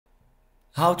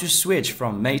How to switch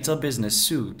from Meta Business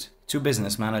Suite to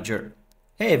Business Manager.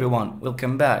 Hey everyone,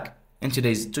 welcome back. In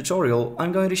today's tutorial,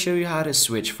 I'm going to show you how to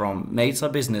switch from Meta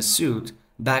Business Suite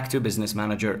back to Business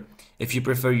Manager. If you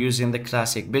prefer using the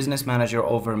classic Business Manager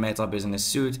over Meta Business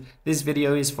Suite, this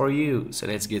video is for you, so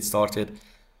let's get started.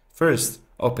 First,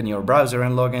 open your browser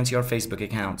and log into your Facebook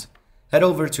account. Head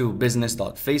over to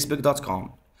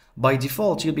business.facebook.com. By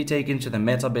default, you'll be taken to the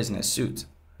Meta Business Suite.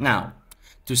 Now,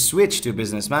 to switch to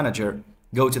Business Manager,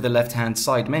 go to the left-hand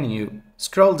side menu,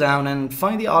 scroll down and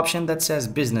find the option that says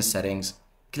Business Settings.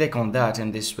 Click on that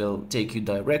and this will take you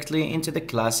directly into the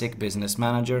classic Business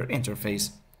Manager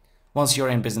interface. Once you're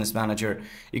in Business Manager,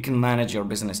 you can manage your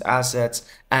business assets,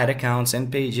 add accounts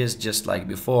and pages just like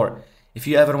before. If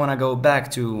you ever want to go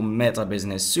back to Meta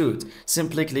Business Suite,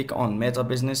 simply click on Meta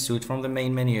Business Suite from the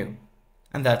main menu.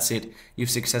 And that's it. You've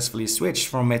successfully switched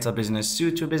from Meta Business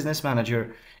Suite to Business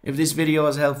Manager. If this video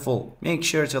was helpful, make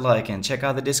sure to like and check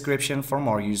out the description for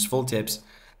more useful tips.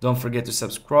 Don't forget to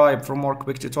subscribe for more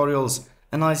quick tutorials,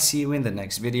 and I'll see you in the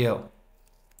next video.